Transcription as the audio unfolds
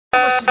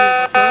Hello,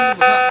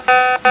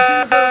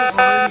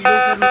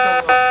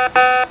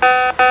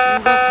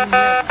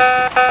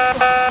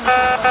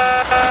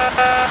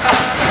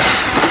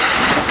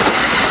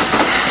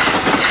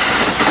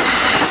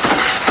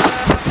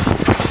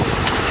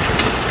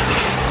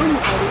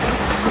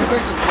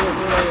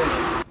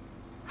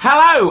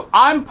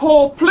 I'm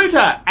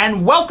Pluta,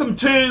 and welcome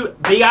to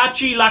the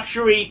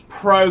ArchieLuxury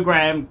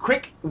program.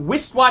 Quick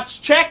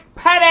wristwatch check.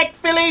 Paddock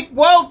Philippe,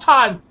 world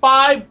time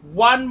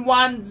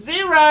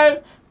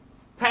 5110.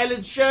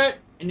 Tailored shirt,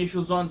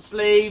 initials on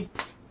sleeve.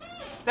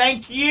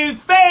 Thank you,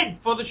 Fed,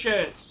 for the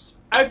shirts.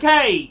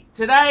 Okay,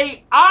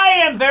 today I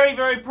am very,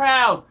 very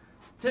proud.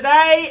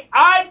 Today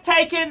I've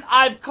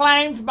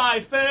claimed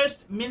my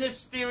first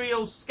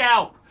ministerial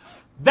scalp.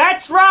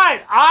 That's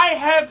right, I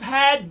have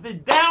had the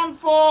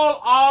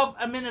downfall of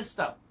a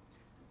minister.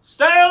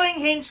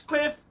 Stirling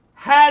Hinchliffe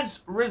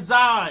has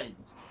resigned.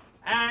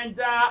 And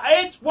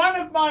it's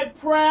one of my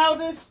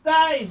proudest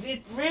days.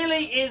 It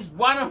really is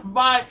one of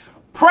my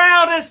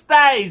proudest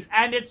days.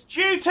 And it's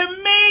due to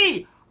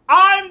me.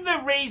 I'm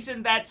the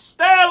reason that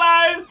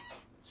Stirlo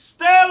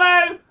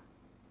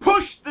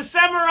pushed the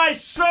samurai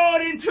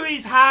sword into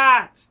his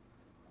heart.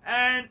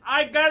 And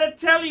I gotta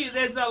tell you,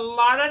 there's a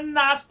lot of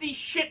nasty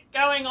shit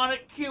going on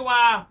at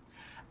QR.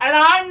 And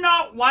I'm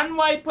not one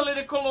way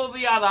political or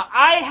the other.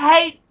 I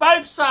hate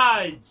both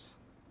sides.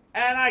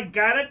 And I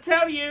gotta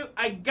tell you,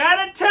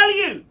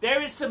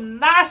 there is some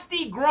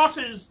nasty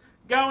grotters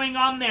going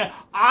on there.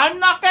 I'm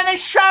not gonna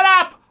shut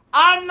up.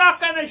 I'm not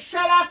gonna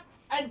shut up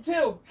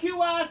until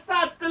QR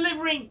starts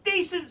delivering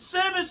decent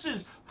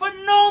services for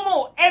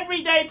normal,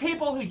 everyday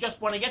people who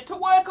just want to get to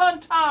work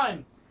on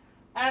time.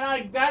 And I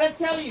gotta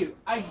tell you,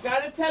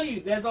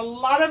 there's a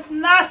lot of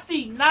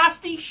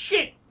nasty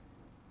shit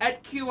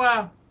at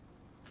QR.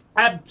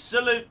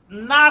 Absolute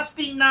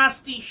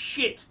nasty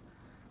shit.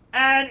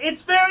 And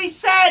it's very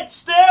sad,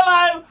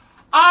 Stirlo.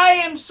 I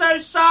am so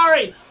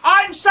sorry.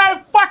 I'm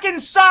so fucking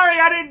sorry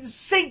I didn't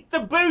sink the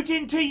boot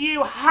into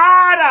you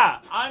harder.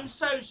 I'm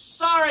so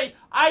sorry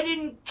I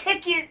didn't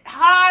kick it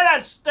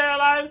harder,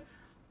 Stirlo.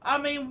 I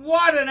mean,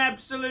 what an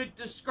absolute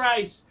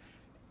disgrace.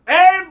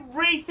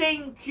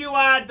 Everything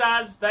QR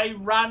does, they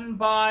run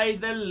by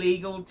the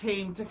legal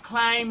team to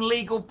claim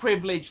legal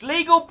privilege.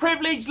 Legal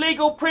privilege.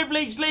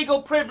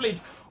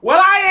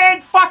 Well, I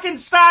ain't fucking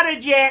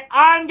started yet.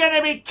 I'm going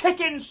to be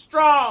kicking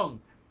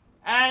strong.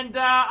 And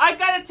I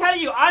got to tell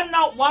you, I'm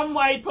not one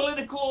way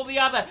political or the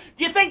other.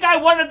 Do you think I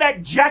wanted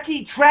that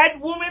Jackie Trad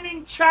woman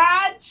in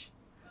charge?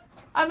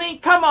 I mean,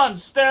 come on,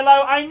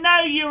 Stirlo. I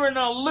know you're an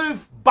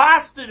aloof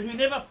bastard who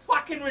never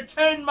fucking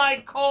returned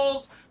my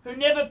calls, who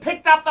never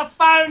picked up the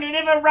phone, who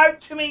never wrote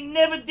to me,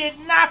 never did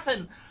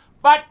nothing.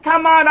 But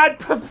come on, I'd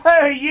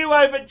prefer you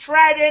over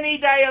Trad any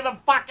day of the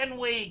fucking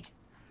week.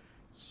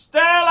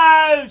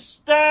 Stirlo,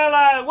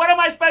 what am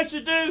I supposed to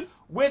do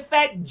with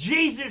that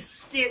Jesus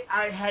skit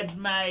I had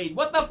made?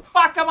 What the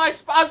fuck am I was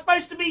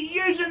supposed to be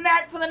using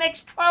that for the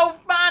next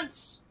 12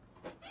 months?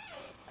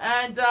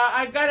 And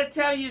I gotta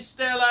tell you,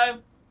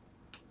 Stirlo,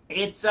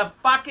 it's a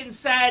fucking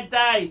sad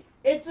day.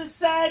 It's a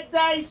sad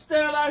day,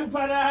 Stirlo,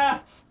 but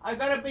I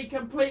gotta be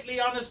completely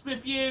honest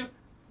with you.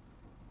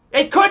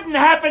 It couldn't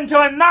happen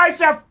to a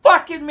nicer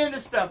fucking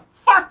minister.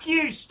 Fuck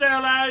you,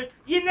 Stirlo.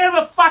 You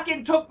never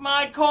fucking took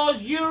my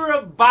cause. You're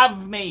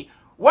above me.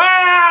 Well,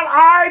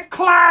 I've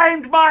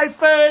claimed my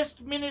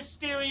first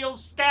ministerial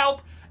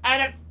scalp,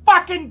 and it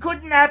fucking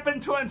couldn't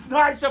happen to a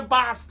nicer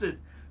bastard.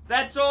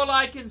 That's all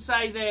I can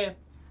say there.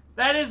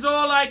 That is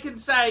all I can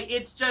say.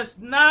 It's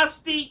just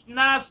nasty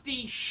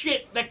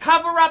shit. The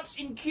cover-ups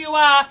in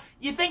QR,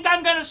 you think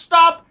I'm going to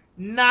stop?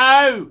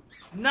 No,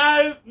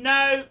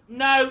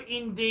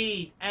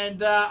 indeed.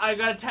 And I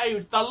got to tell you,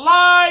 it's the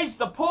lies,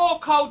 the poor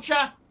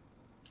culture,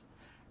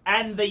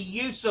 and the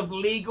use of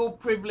legal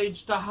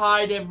privilege to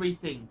hide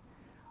everything.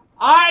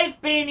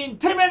 I've been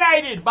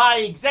intimidated by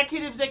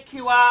executives at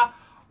QR.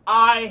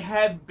 I've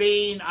had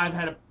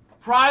a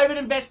private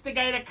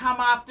investigator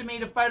come after me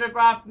to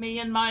photograph me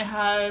in my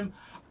home.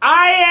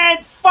 I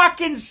ain't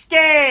fucking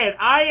scared.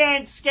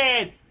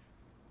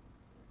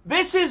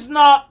 This is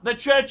not the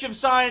Church of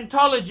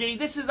Scientology.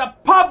 This is a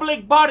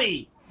public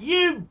body.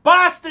 You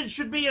bastards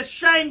should be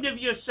ashamed of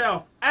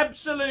yourself.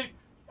 Absolute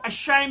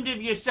ashamed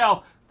of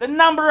yourself. The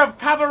number of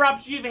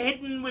cover-ups you've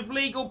hidden with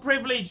legal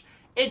privilege,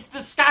 it's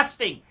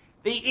disgusting.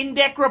 The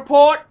Indec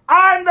report,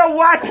 I'm the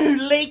one who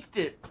leaked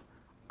it.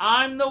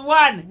 I'm the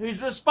one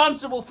who's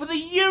responsible for the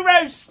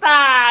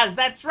Eurostars.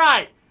 That's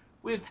right.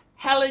 With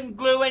Helen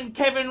Glue and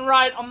Kevin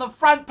Wright on the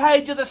front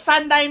page of the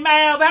Sunday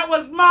Mail. That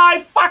was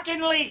my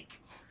fucking leak.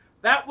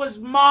 That was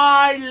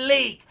my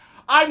leak.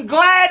 I'm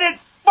glad it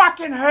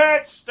fucking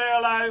hurt,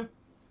 Stirlo.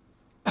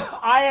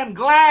 I am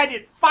glad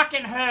it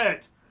fucking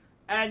hurt.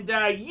 And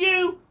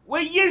you were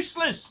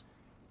useless.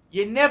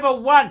 You never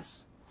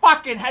once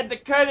fucking had the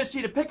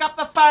courtesy to pick up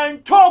the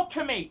phone. Talk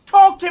to me,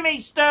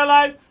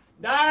 Stirlo.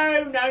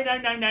 No.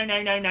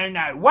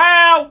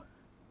 Well,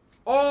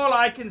 all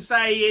I can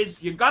say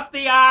is you got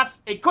the ass.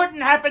 It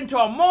couldn't happen to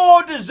a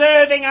more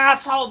deserving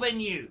asshole than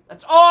you.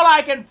 That's all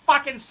I can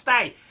fucking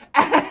say.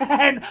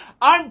 And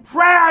I'm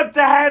proud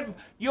to have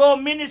your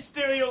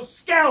ministerial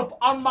scalp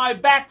on my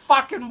back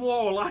fucking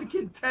wall. I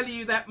can tell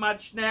you that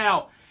much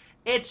now.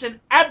 It's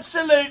an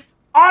absolute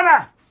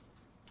honor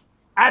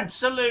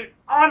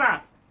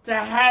to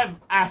have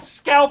a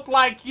scalp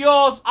like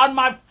yours on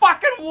my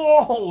fucking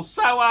wall.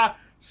 So,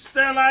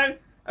 Stirling,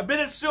 a bit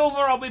of silver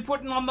I'll be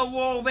putting on the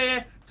wall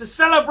there to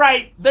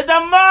celebrate the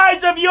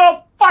demise of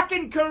your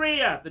fucking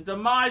career. The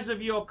demise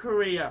of your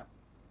career.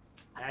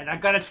 And I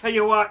gotta tell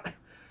you what,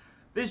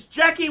 this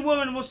Jackie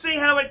woman, we'll see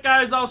how it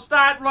goes. I'll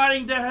start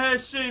writing to her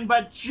soon,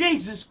 but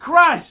Jesus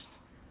Christ,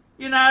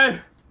 you know,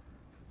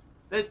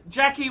 the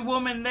Jackie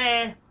woman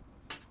there,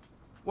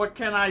 what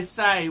can I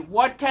say?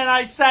 What can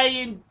I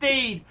say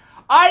indeed?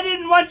 I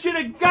didn't want you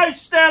to go,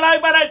 Stirling,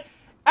 but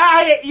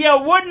you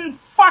wouldn't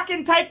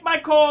fucking take my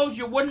calls,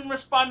 you wouldn't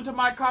respond to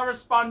my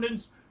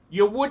correspondence,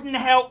 you wouldn't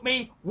help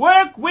me.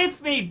 Work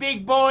with me,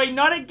 big boy,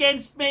 not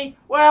against me.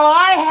 Well,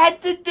 I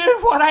had to do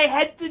what I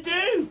had to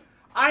do.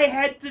 I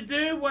had to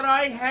do what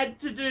I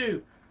had to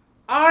do.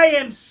 I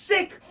am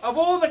sick of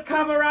all the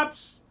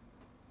cover-ups.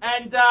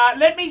 And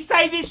let me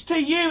say this to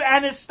you,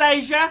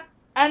 Anastasia.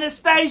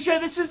 Anastasia,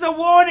 this is a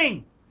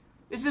warning.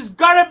 This has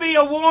got to be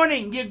a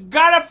warning. You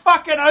got to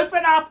fucking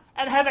open up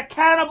and have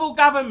accountable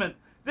government.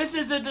 This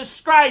is a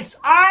disgrace.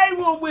 I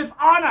will, with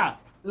honor,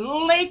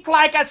 leak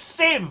like a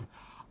sieve.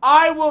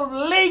 I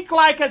will leak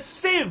like a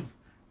sieve.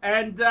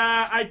 And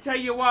I tell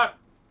you what,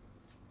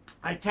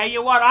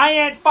 I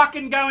ain't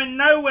fucking going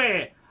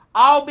nowhere.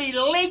 I'll be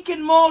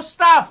leaking more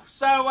stuff.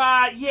 So,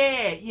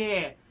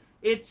 yeah.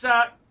 It's,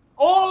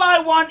 all I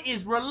want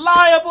is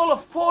reliable,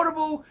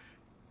 affordable,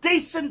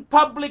 decent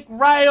public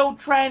rail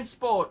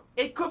transport.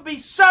 It could be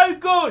so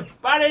good,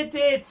 but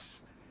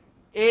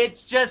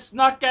it's just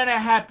not going to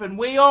happen.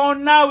 We all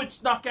know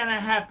it's not going to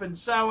happen.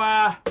 So,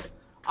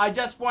 I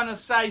just want to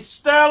say,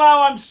 Stirling,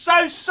 I'm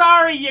so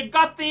sorry you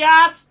got the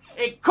ass.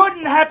 It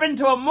couldn't happen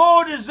to a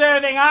more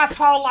deserving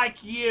asshole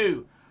like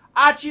you.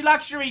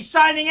 ArchieLuxury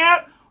signing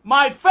out.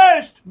 My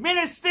first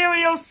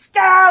ministerial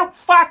scalp,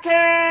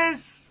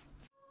 fuckers!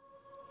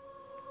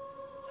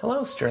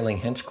 Hello, Stirling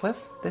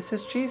Hinchliffe. This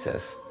is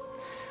Jesus.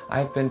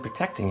 I've been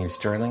protecting you,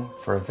 Stirling,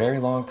 for a very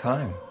long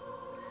time.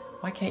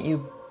 Why can't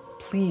you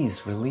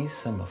please release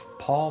some of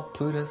Paul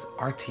Pluta's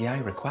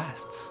RTI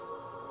requests?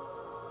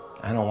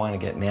 I don't want to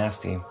get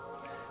nasty,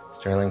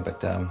 Stirling,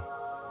 but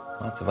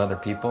lots of other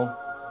people,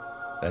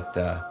 that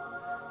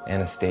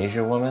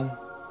Anastasia woman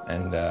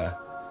and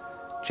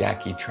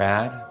Jackie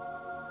Trad,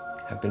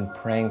 have been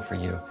praying for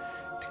you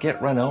to get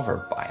run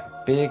over by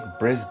a big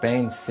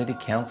Brisbane City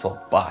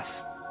Council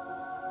bus.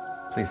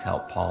 Please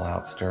help Paul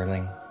out,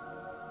 Stirling.